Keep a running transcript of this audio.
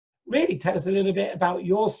really tell us a little bit about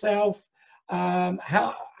yourself.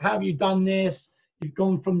 How have you done this? You've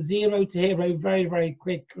gone from 0 to hero very, very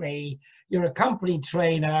quickly. You're a company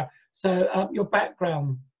trainer. So your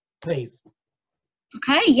background, please.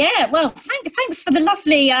 Okay, yeah. Well, thanks for the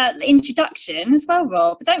lovely introduction as well,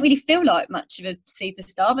 Rob. I don't really feel like much of a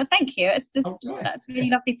superstar, but thank you. It's just that's really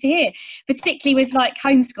lovely to hear, particularly with like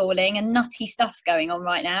homeschooling and nutty stuff going on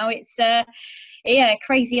right now. It's yeah,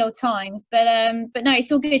 crazy old times, but no, it's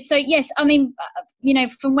all good. So yes, I mean, you know,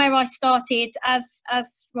 from where I started, as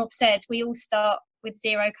Rob said, we all start with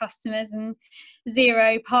 0 customers and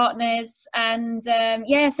 0 partners, and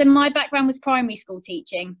yeah, so my background was primary school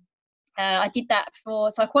teaching. I did that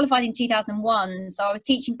so I qualified in 2001, so I was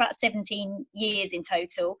teaching about 17 years in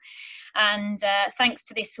total, and thanks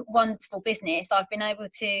to this wonderful business I've been able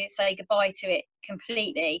to say goodbye to it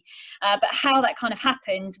completely, but how that kind of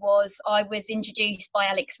happened was I was introduced by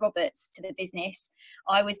Alex Roberts to the business.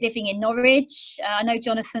 I was living in Norwich. I know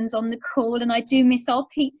Jonathan's on the call, and I do miss our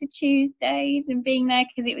Pizza Tuesdays and being there,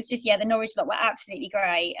 because it was just, yeah, the Norwich lot were absolutely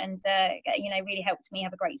great, and you know, really helped me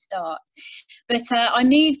have a great start. But I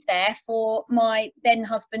moved there for my then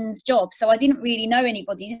husband's job, so I didn't really know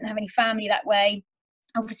anybody, didn't have any family that way.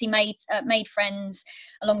 Obviously made friends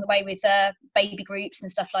along the way with baby groups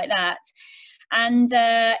and stuff like that. And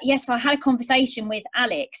yes, I had a conversation with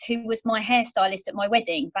Alex, who was my hairstylist at my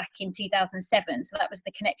wedding back in 2007. So that was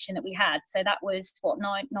the connection that we had. So that was what,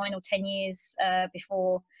 nine or 10 years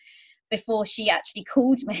before she actually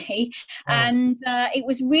called me. Oh. And it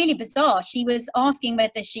was really bizarre. She was asking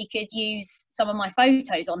whether she could use some of my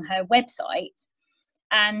photos on her website.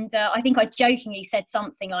 And I think I jokingly said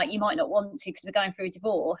something like, you might not want to because we're going through a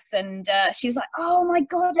divorce. And she was like, oh my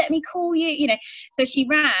God, let me call you, you know. So she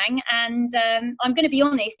rang, and I'm going to be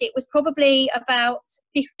honest, it was probably about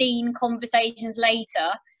 15 conversations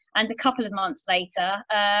later, and a couple of months later,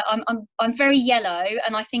 I'm very yellow,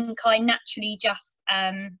 and I think I naturally just,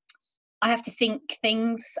 I have to think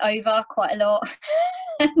things over quite a lot.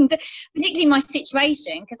 And particularly my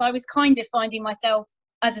situation, because I was kind of finding myself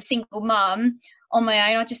as a single mum on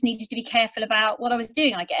my own. I just needed to be careful about what I was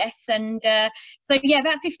doing, I guess. And so yeah,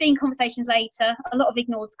 about 15 conversations later, a lot of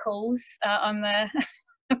ignored calls, I'm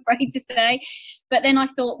afraid to say, but then I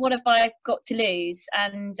thought, what have I got to lose?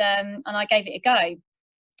 And I gave it a go.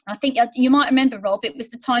 I think you might remember, Rob, it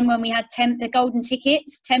was the time when we had the golden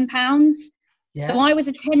tickets, £10. Yeah. So I was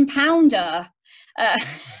a £10.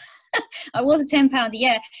 I was a £10,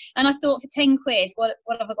 yeah. And I thought, for 10 quid, what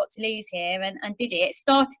have I got to lose here? And did it,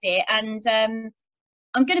 started it. And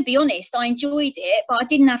I'm going to be honest, I enjoyed it, but I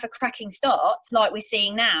didn't have a cracking start like we're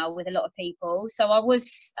seeing now with a lot of people. So I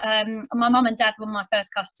was, my mum and dad were my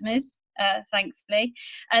first customers, thankfully.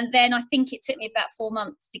 And then I think it took me about 4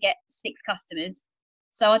 months to get 6 customers.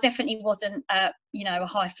 So I definitely wasn't, you know, a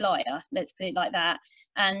high flyer, let's put it like that.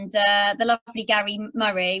 And the lovely Gary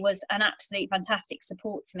Murray was an absolute fantastic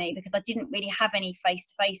support to me, because I didn't really have any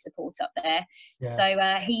face-to-face support up there. Yeah.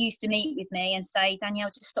 So he used to meet with me and say, Danielle,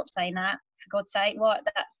 just stop saying that, for God's sake. What?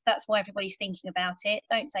 That's why everybody's thinking about it.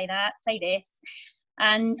 Don't say that, say this.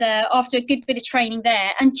 And after a good bit of training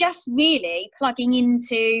there, and just really plugging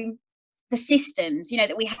into the systems, you know,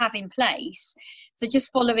 that we have in place. So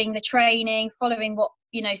just following the training, following what,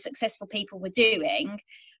 you know, successful people were doing,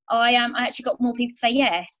 I actually got more people to say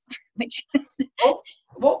yes, which is...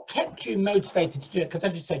 What kept you motivated to do it? Because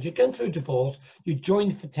as you said, you're going through a divorce, you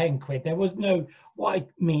joined for 10 quid. There was no,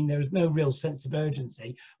 there was no real sense of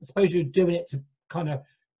urgency. I suppose you're doing it to kind of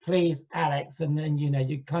please Alex, and then, you know,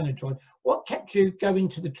 you kind of joined. What kept you going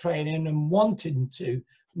to the training and wanting to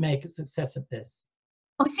make a success of this?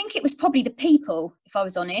 I think it was probably the people, if I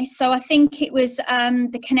was honest. So I think it was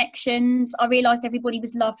the connections. I realised everybody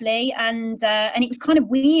was lovely, and it was kind of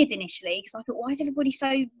weird initially, because I thought, why is everybody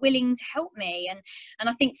so willing to help me? And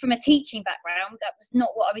I think from a teaching background, that was not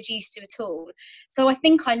what I was used to at all. So I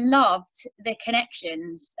think I loved the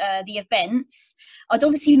connections, the events. I'd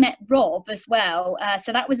obviously met Rob as well.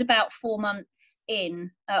 So that was about 4 months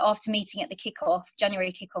in, after meeting at the kickoff,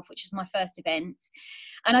 January kickoff, which was my first event.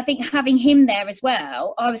 And I think having him there as well,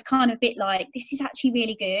 I was kind of a bit like, this is actually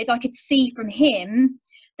really good. I could see from him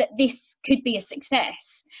that this could be a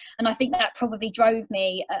success. And I think that probably drove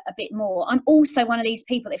me a bit more. I'm also one of these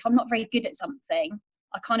people, if I'm not very good at something,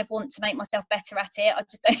 I kind of want to make myself better at it. I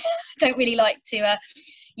just don't really like to,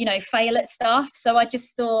 you know, fail at stuff. So I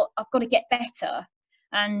just thought, I've got to get better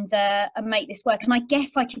and make this work. And I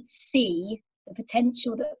guess I could see the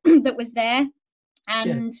potential that was there.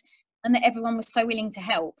 And that everyone was so willing to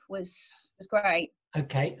help was great.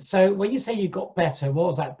 Okay, so when you say you got better, what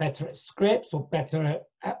was that? Better at scripts or better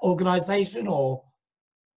at organisation, or?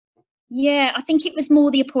 Yeah, I think it was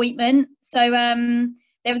more the appointment. So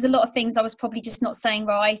there was a lot of things I was probably just not saying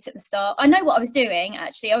right at the start. I know what I was doing,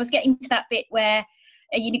 actually. I was getting to that bit where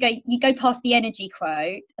you go past the energy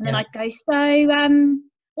quote, and then Yeah. I'd go, so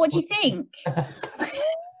what do you think?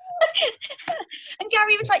 And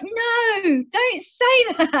Gary was like, no, don't say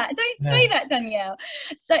that. Don't say that, Danielle.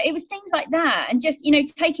 So it was things like that. And just,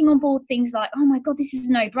 taking on board things like, oh my God, this is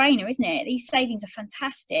a no-brainer, isn't it? These savings are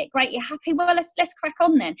fantastic. Great, you're happy? Well, let's crack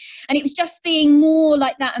on then. And it was just being more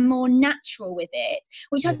like that and more natural with it,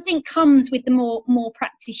 which I think comes with the more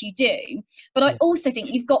practice you do. But I also think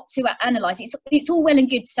you've got to analyse. It's all well and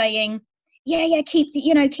good saying, yeah, keep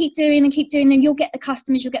doing and you'll get the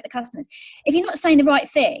customers. If you're not saying the right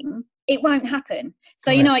thing, it won't happen. So,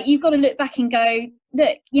 you've got to look back and go,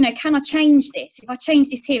 look, can I change this? If I change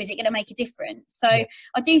this here, is it going to make a difference? So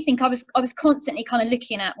I do think I was constantly kind of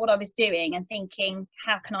looking at what I was doing and thinking,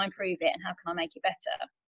 how can I improve it and how can I make it better?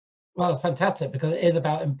 Well, it's fantastic because it is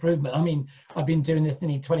about improvement. I mean, I've been doing this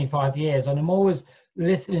nearly 25 years and I'm always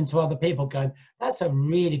listening to other people going, that's a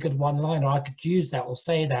really good one-liner. I could use that or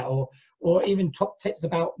say that, or even top tips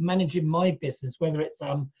about managing my business, whether it's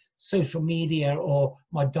social media or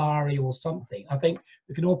my diary or something. I think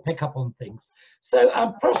we can all pick up on things. So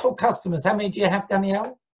personal customers, how many do you have,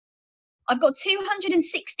 Danielle? I've got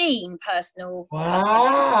 216 personal customers.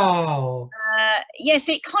 Wow.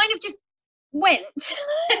 So it kind of just went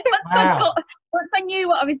once I knew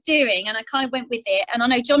what I was doing, and I kind of went with it. And I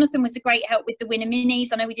know Jonathan was a great help with the winner minis.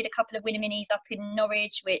 I know we did a couple of winner minis up in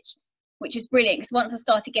Norwich, which was brilliant, because once I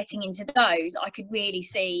started getting into those, I could really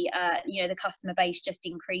see the customer base just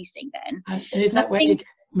increasing then. And is that where you get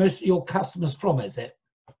most of your customers from, is it?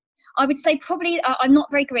 I would say probably, I'm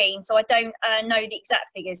not very green, so I don't know the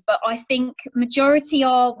exact figures, but I think majority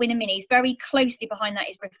are winner minis. Very closely behind that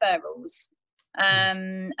is referrals.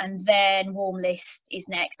 And then warm list is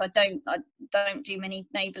next. I don't do many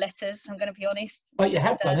neighbour letters, I'm going to be honest. But you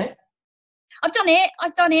have done it. I've done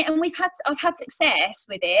it, and I've had success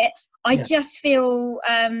with it. I just feel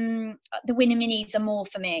the winner minis are more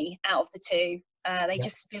for me out of the two. They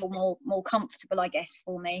just feel more comfortable, I guess,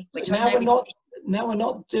 for me. Which so now we're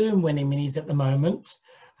not doing winning minis at the moment.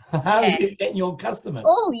 How are you getting your customers?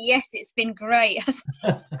 Oh yes, it's been great.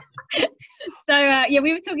 So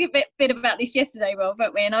we were talking a bit about this yesterday, Rob,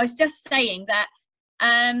 weren't we? And I was just saying that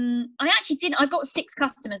I got 6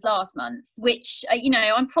 customers last month, which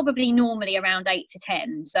I'm probably normally around 8 to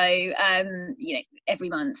 10, so every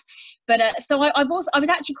month. But so I was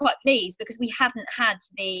actually quite pleased, because we hadn't had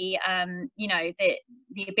the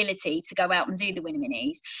ability to go out and do the winner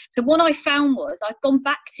minis. So what I found was I've gone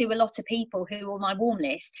back to a lot of people who were on my warm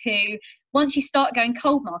list, who once you start going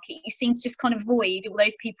cold market, you seem to just kind of avoid all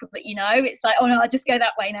those people that it's like, oh no, I just go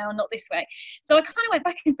that way now, not this way. So I kind of went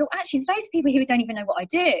back and thought, actually, there's those people who don't even know what I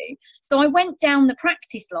do. So I went down the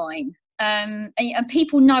practice line, and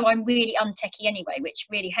people know I'm really untechy anyway, which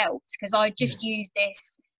really helped, because I just use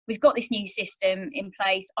this. We've got this new system in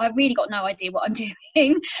place. I've really got no idea what I'm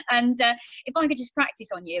doing. And if I could just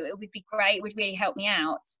practice on you, it would be great. It would really help me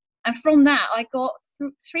out. And from that, I got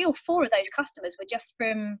 3 or 4 of those customers were just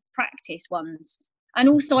from practice ones. And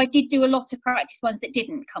also I did do a lot of practice ones that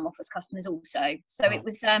didn't come off as customers also. So it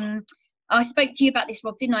was, I spoke to you about this,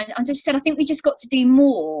 Rob, didn't I? I just said, I think we just got to do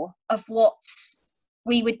more of what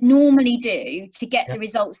we would normally do to get the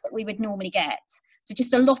results that we would normally get. So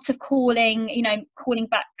just a lot of calling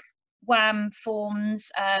back WAM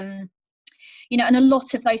forms, and a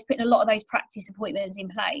lot of those, putting a lot of those practice appointments in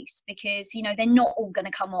place, because they're not all going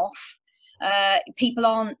to come off. People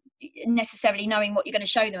aren't necessarily knowing what you're going to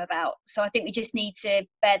show them about, so I think we just need to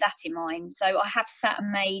bear that in mind. So I have sat and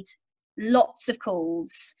made lots of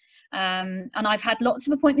calls, and I've had lots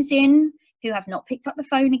of appointments in who have not picked up the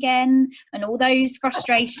phone again, and all those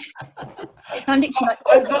frustrations. I'm literally like,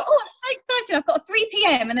 oh, I'm so excited, I've got a 3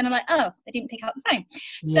 p.m, and then I'm like, oh, they didn't pick up the phone.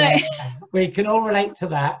 So we can all relate to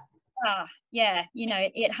that.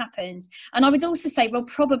 It happens. And I would also say, well,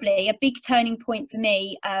 probably a big turning point for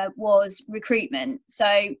me was recruitment. So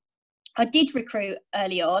I did recruit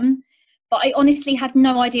early on, but I honestly had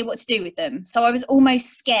no idea what to do with them. So I was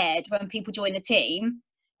almost scared when people joined the team,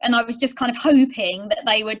 and I was just kind of hoping that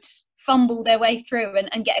they would fumble their way through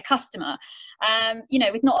and get a customer,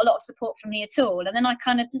 with not a lot of support from me at all. And then I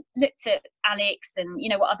kind of looked at Alex and,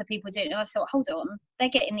 what other people do, and I thought, hold on, they're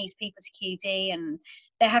getting these people to QD and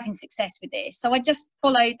they're having success with this. So I just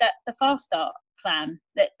followed the fast start plan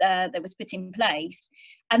that was put in place,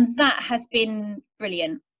 and that has been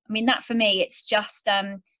brilliant. I mean, that for me, it's just,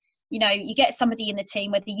 you get somebody in the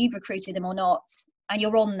team, whether you've recruited them or not, and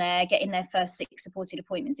you're on there getting their first 6 supported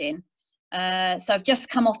appointments in. So I've just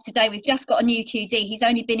come off today. We've just got a new QD. He's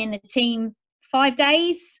only been in the team 5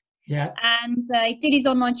 days. Yeah. And he did his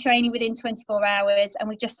online training within 24 hours, and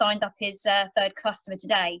we just signed up his third customer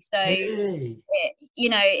today. So, Really?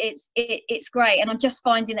 it's great. And I'm just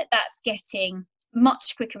finding that that's getting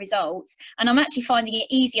much quicker results. And I'm actually finding it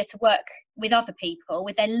easier to work with other people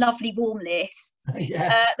with their lovely warm lists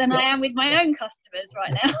than I am with my own customers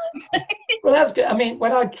right now. Well, that's good. I mean,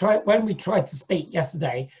 when we tried to speak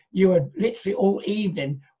yesterday, you were literally all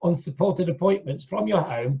evening on supported appointments from your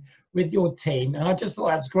home with your team, and I just thought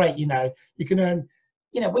that's great. You can earn,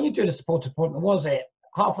 when you're doing a support appointment, was it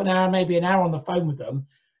half an hour, maybe an hour on the phone with them,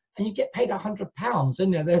 and you get paid £100,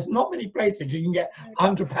 isn't there? There's not many places you can get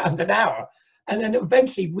 £100 an hour. And then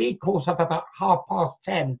eventually we caught up about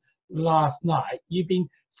 10:30 last night. You've been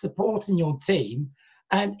supporting your team,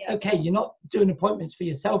 and okay, you're not doing appointments for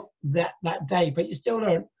yourself that day, but you still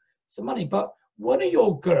earn some money. But one of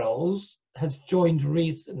your girls has joined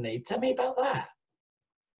recently. Tell me about that.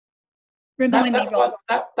 Remind me, Rob.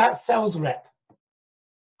 That sales rep.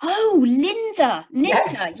 Oh, Linda,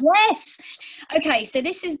 yes. Okay, so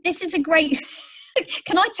this is a great.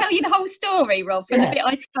 Can I tell you the whole story, Rob, from the bit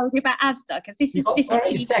I told you about Asda? Because this is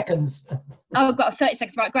 30 seconds. Oh, I've got 30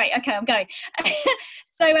 seconds. Right, great. Okay, I'm going.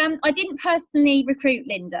 So I didn't personally recruit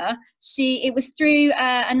Linda. It was through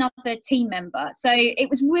another team member. So it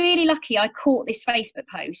was really lucky I caught this Facebook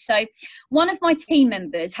post. So one of my team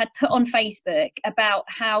members had put on Facebook about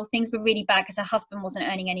how things were really bad because her husband wasn't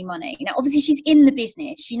earning any money. Now, obviously, she's in the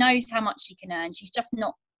business. She knows how much she can earn. She's just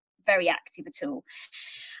not very active at all.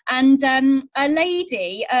 And a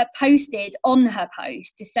lady posted on her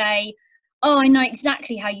post to say, oh, I know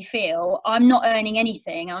exactly how you feel. I'm not earning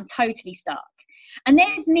anything. I'm totally stuck. And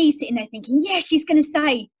there's me sitting there thinking, yeah, she's going to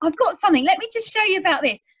say, I've got something. Let me just show you about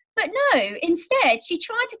this. But no, instead, she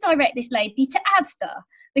tried to direct this lady to Asda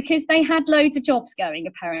because they had loads of jobs going,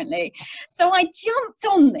 apparently. So I jumped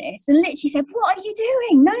on this and literally said, what are you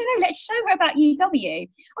doing? No, let's show her about UW.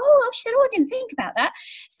 Oh, she said, oh, I didn't think about that.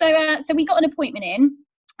 So we got an appointment in.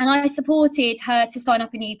 And I supported her to sign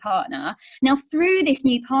up a new partner. Now, through this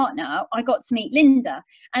new partner, I got to meet Linda.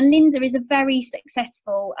 And Linda is a very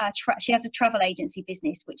successful, she has a travel agency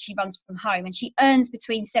business, which she runs from home. And she earns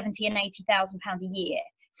between £70,000 and £80,000 a year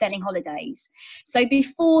selling holidays. So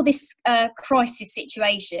before this crisis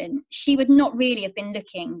situation, she would not really have been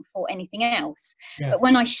looking for anything else. Yeah. But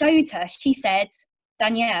when I showed her, she said,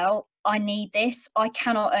 Danielle, I need this. I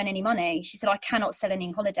cannot earn any money. She said, I cannot sell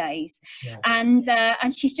any holidays. Yeah. And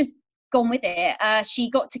she's just gone with it. She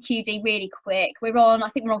got to QD really quick. I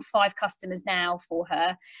think we're on 5 customers now for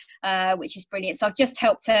her, which is brilliant. So I've just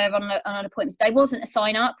helped her on an appointment today. It wasn't a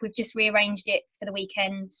sign up. We've just rearranged it for the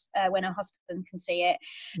weekends when her husband can see it.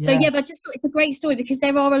 Yeah. So but I just thought it's a great story because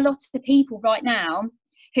there are a lot of people right now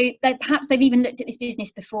who perhaps they've even looked at this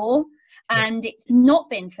business before and it's not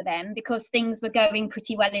been for them because things were going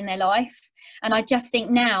pretty well in their life. And I just think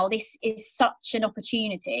now this is such an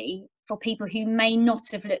opportunity for people who may not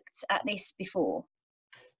have looked at this before.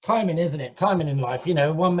 Timing, isn't it? Timing in life.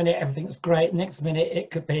 1 minute everything's great, next minute it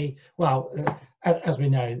could be, well, as we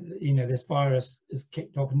know, this virus is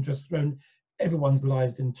kicked off and just thrown everyone's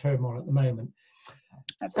lives in turmoil at the moment.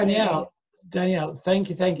 Absolutely. Danielle, thank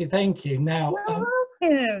you. Now,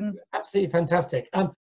 absolutely fantastic.